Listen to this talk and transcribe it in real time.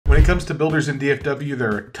comes to builders in DFW,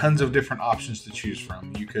 there are tons of different options to choose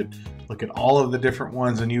from. You could look at all of the different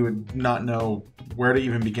ones and you would not know where to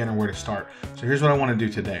even begin or where to start. So here's what I want to do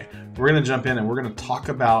today. We're going to jump in and we're going to talk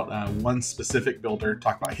about one specific builder,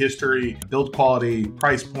 talk about history, build quality,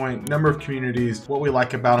 price point, number of communities, what we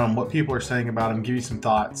like about them, what people are saying about them, give you some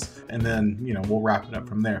thoughts, and then, we'll wrap it up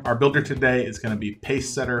from there. Our builder today is going to be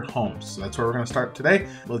Pacesetter Homes. So that's where we're going to start today.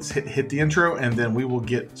 Let's hit the intro and then we will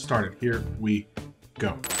get started. Here we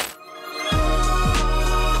go.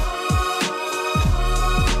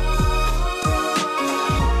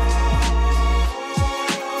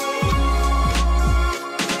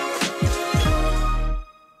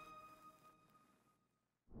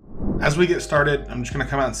 As we get started, I'm just going to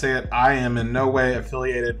come out and say it. I am in no way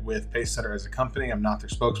affiliated with Pacesetter as a company. I'm not their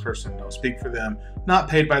spokesperson, don't speak for them, not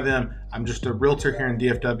paid by them. I'm just a realtor here in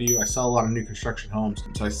DFW. I sell a lot of new construction homes,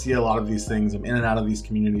 so I see a lot of these things. I'm in and out of these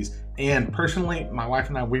communities. And personally, my wife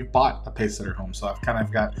and I, we've bought a Pacesetter home, so I've kind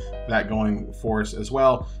of got that going for us as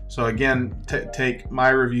well. So again, take my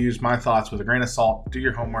reviews, my thoughts with a grain of salt, do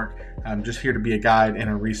your homework. I'm just here to be a guide and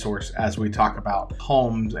a resource as we talk about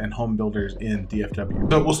homes and home builders in DFW.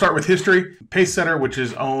 So we'll start with history. Pacesetter, which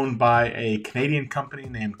is owned by a Canadian company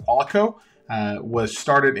named Qualico, was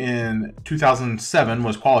started in 2007,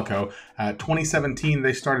 was Qualico. 2017,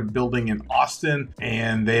 they started building in Austin,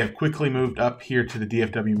 and they have quickly moved up here to the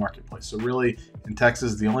DFW marketplace. So really, in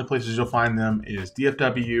Texas, the only places you'll find them is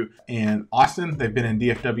DFW and Austin. They've been in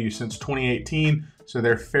DFW since 2018. So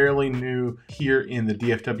they're fairly new here in the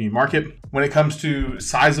DFW market. When it comes to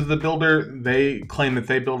size of the builder, they claim that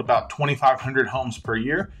they build about 2,500 homes per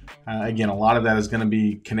year. Again, a lot of that is going to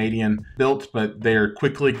be Canadian built, but they're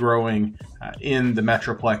quickly growing in the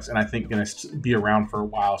metroplex, and I think going to be around for a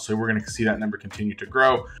while. So we're going to see that number continue to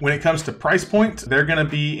grow. When it comes to price point, they're going to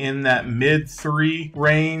be in that mid-3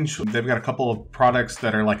 range. They've got a couple of products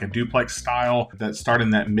that are like a duplex style that start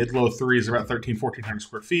in that mid-low 3s, about 1,400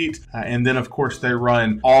 square feet. And then, of course, they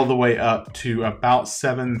run all the way up to about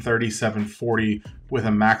 730, 740 with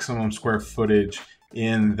a maximum square footage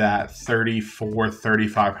in that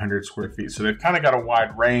 3,500 square feet. So they've kind of got a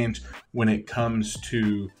wide range when it comes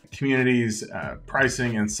to communities,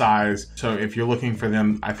 pricing, and size. So if you're looking for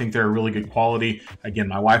them, I think they're a really good quality. Again,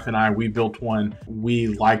 my wife and I, we built one. We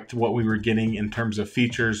liked what we were getting in terms of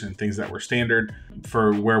features and things that were standard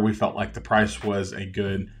for where we felt like the price was a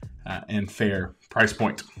good and fair price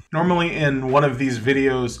point. Normally in one of these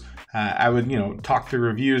videos, I would, talk through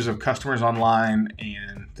reviews of customers online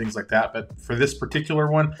and things like that. But for this particular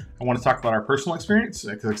one, I want to talk about our personal experience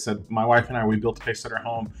because, like I said, my wife and I, we built a Pacesetter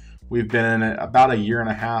home. We've been in it about a year and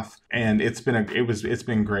a half, and it's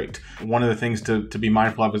been great. One of the things to be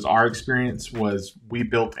mindful of is our experience was we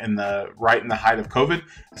built right in the height of COVID,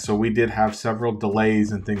 so we did have several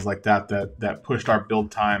delays and things like that pushed our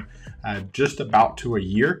build time just about to a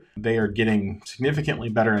year. They are getting significantly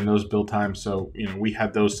better in those build times. So we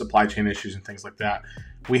had those supply chain issues and things like that.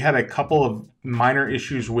 We had a couple of minor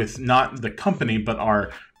issues with not the company, but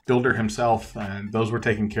our builder himself, and those were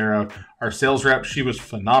taken care of. Our sales rep, she was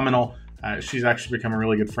phenomenal. She's actually become a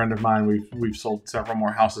really good friend of mine. We've sold several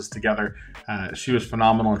more houses together. She was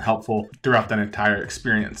phenomenal and helpful throughout that entire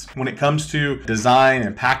experience. When it comes to design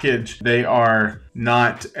and package, they are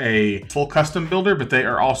not a full custom builder, but they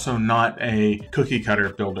are also not a cookie cutter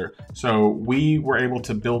builder. So we were able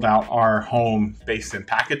to build out our home based in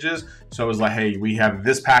packages. So it was like, hey, we have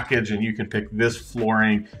this package and you can pick this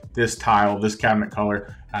flooring, this tile, this cabinet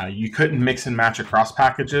color. You couldn't mix and match across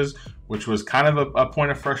packages, which was kind of a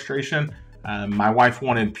point of frustration. My wife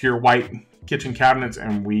wanted pure white kitchen cabinets,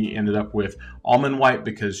 and we ended up with almond white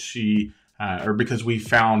because because we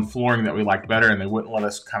found flooring that we liked better, and they wouldn't let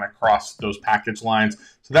us kind of cross those package lines.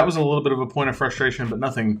 So that was a little bit of a point of frustration, but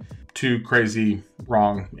nothing too crazy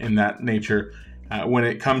wrong in that nature. When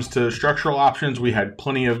it comes to structural options, we had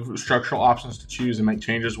plenty of structural options to choose and make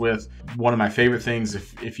changes with. One of my favorite things,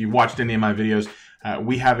 if you've watched any of my videos,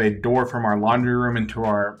 we have a door from our laundry room into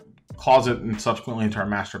our closet and subsequently into our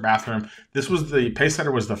master bathroom.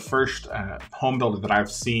 Pacesetter was the first home builder that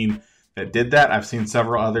I've seen that did that. I've seen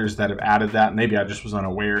several others that have added that. Maybe I just was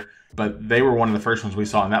unaware, but they were one of the first ones we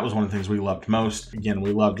saw, and that was one of the things we loved most. Again,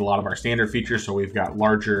 we loved a lot of our standard features, so we've got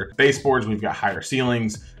larger baseboards, we've got higher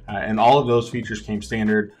ceilings, and all of those features came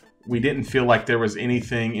standard. We didn't feel like there was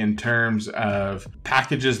anything in terms of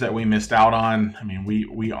packages that we missed out on. I mean,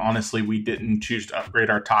 we honestly, we didn't choose to upgrade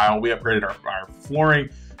our tile. We upgraded our flooring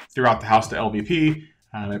throughout the house to LVP.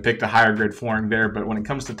 I picked a higher grade flooring there, but when it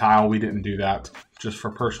comes to tile, we didn't do that just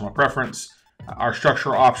for personal preference. Our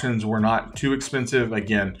structural options were not too expensive.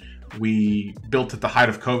 Again, we built at the height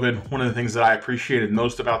of COVID. One of the things that I appreciated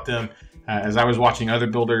most about them As I was watching other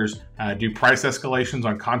builders do price escalations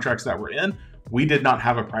on contracts that were in, we did not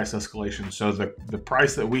have a price escalation. So the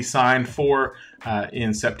price that we signed for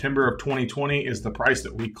in September of 2020 is the price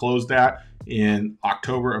that we closed at in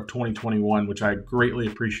October of 2021, which I greatly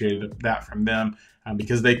appreciated that from them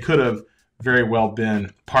because they could have very well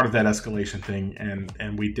been part of that escalation thing,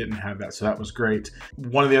 and we didn't have that, so that was great.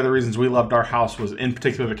 One of the other reasons we loved our house was, in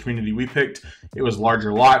particular, the community we picked. It was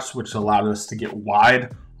larger lots, which allowed us to get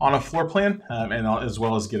wide on a floor plan, and as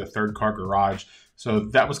well as get a third car garage. So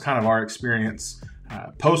that was kind of our experience.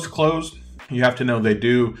 Post-close, you have to know they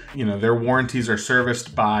do, their warranties are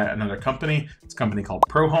serviced by another company. It's a company called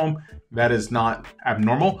Pro Home. That is not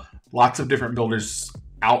abnormal. Lots of different builders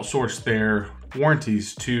outsource their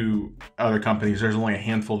warranties to other companies. There's only a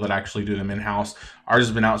handful that actually do them in-house. Ours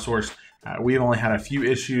has been outsourced. We've only had a few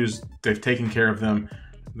issues. They've taken care of them.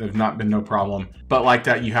 They've not been no problem. But like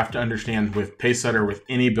that, you have to understand with Pacesetter, with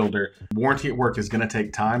any builder, warranty at work is going to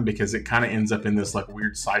take time because it kind of ends up in this like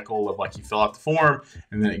weird cycle of like you fill out the form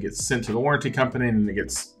and then it gets sent to the warranty company and then it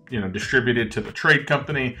gets distributed to the trade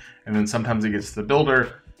company, and then sometimes it gets to the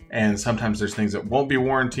builder, and sometimes there's things that won't be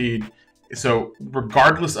warranted. So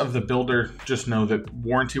regardless of the builder, just know that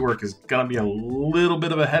warranty work is going to be a little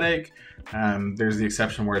bit of a headache. There's the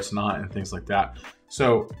exception where it's not and things like that.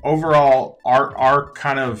 So overall, our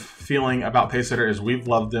kind of feeling about Pacesetter is we've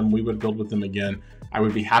loved them. We would build with them again. I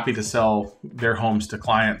would be happy to sell their homes to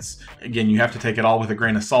clients. Again, you have to take it all with a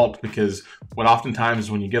grain of salt because what oftentimes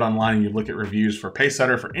when you get online and you look at reviews for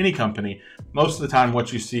Pacesetter for any company, most of the time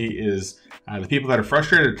what you see is the people that are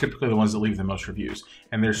frustrated are typically the ones that leave the most reviews.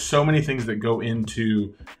 And there's so many things that go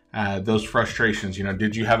into those frustrations.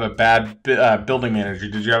 Did you have a bad building manager?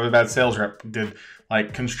 Did you have a bad sales rep?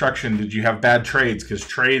 Like construction, did you have bad trades? Because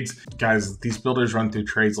trades, guys, these builders run through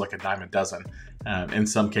trades like a dime a dozen in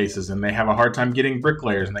some cases, and they have a hard time getting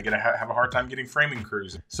bricklayers, and they have a hard time getting framing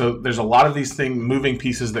crews. So there's a lot of these moving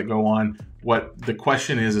pieces that go on. What the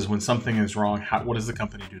question is when something is wrong, what does the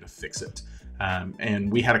company do to fix it? And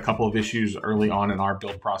we had a couple of issues early on in our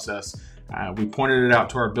build process. We pointed it out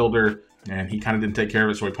to our builder, and he kind of didn't take care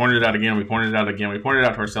of it. So we pointed it out again, we pointed it out again, we pointed it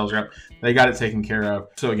out to our sales rep. They got it taken care of.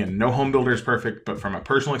 So again, no home builder is perfect, but from a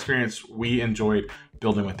personal experience, we enjoyed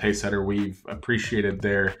building with Pacesetter. We've appreciated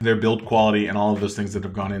their build quality and all of those things that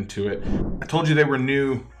have gone into it. I told you they were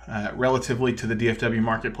new relatively to the DFW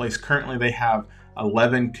marketplace. Currently, they have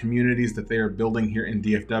 11 communities that they are building here in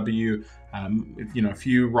DFW. A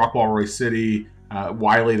few, Rockwall, Roy City,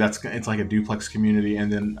 Wiley, it's like a duplex community,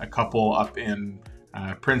 and then a couple up in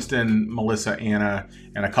Princeton, Melissa, Anna,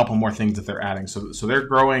 and a couple more things that they're adding. So they're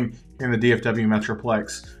growing in the DFW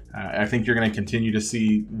metroplex. I think you're going to continue to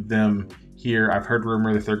see them here. I've heard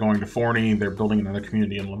rumor that they're going to Forney. They're building another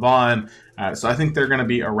community in Lavon. So I think they're going to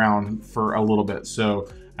be around for a little bit. So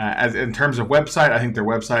in terms of website, I think their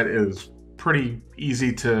website is pretty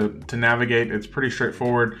easy to navigate. It's pretty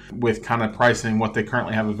straightforward with kind of pricing, what they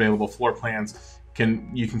currently have available, floor plans.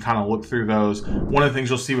 You can kind of look through those. One of the things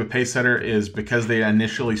you'll see with Pacesetter is because they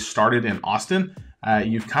initially started in Austin,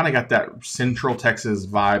 you've kind of got that Central Texas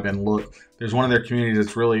vibe and look. There's one of their communities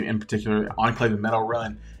that's really, in particular, Enclave and Meadow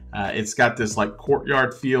Run. It's got this like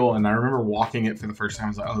courtyard feel, and I remember walking it for the first time. I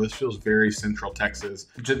was like, oh, this feels very Central Texas.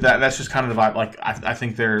 That's just kind of the vibe. Like I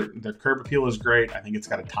think their curb appeal is great. I think it's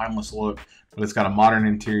got a timeless look, but it's got a modern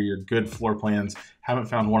interior, good floor plans. Haven't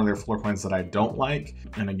found one of their floor plans that I don't like.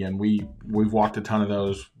 And again, we've walked a ton of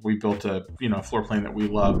those. We built a floor plan that we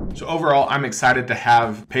love. So overall, I'm excited to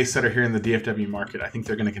have Pacesetter here in the DFW market. I think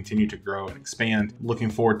they're going to continue to grow and expand.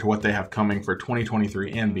 Looking forward to what they have coming for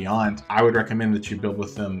 2023 and beyond. I would recommend that you build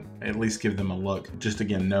with them, at least give them a look. Just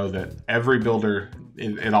again, know that every builder,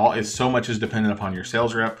 so much is dependent upon your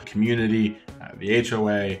sales rep, community, the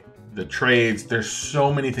HOA, the trades. There's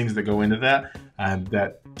so many things that go into that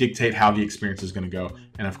that dictate how the experience is going to go.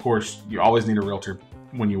 And of course, you always need a realtor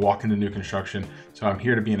when you walk into new construction. So I'm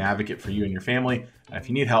here to be an advocate for you and your family. If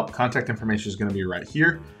you need help, contact information is going to be right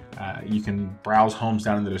here. You can browse homes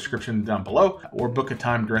down in the description down below or book a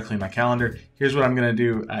time directly in my calendar. Here's what I'm going to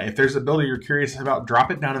do. If there's a builder you're curious about, drop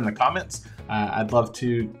it down in the comments. I'd love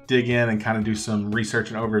to dig in and kind of do some research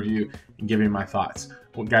and overview and give you my thoughts.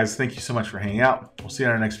 Well, guys, thank you so much for hanging out. We'll see you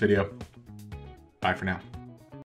on our next video. Bye for now.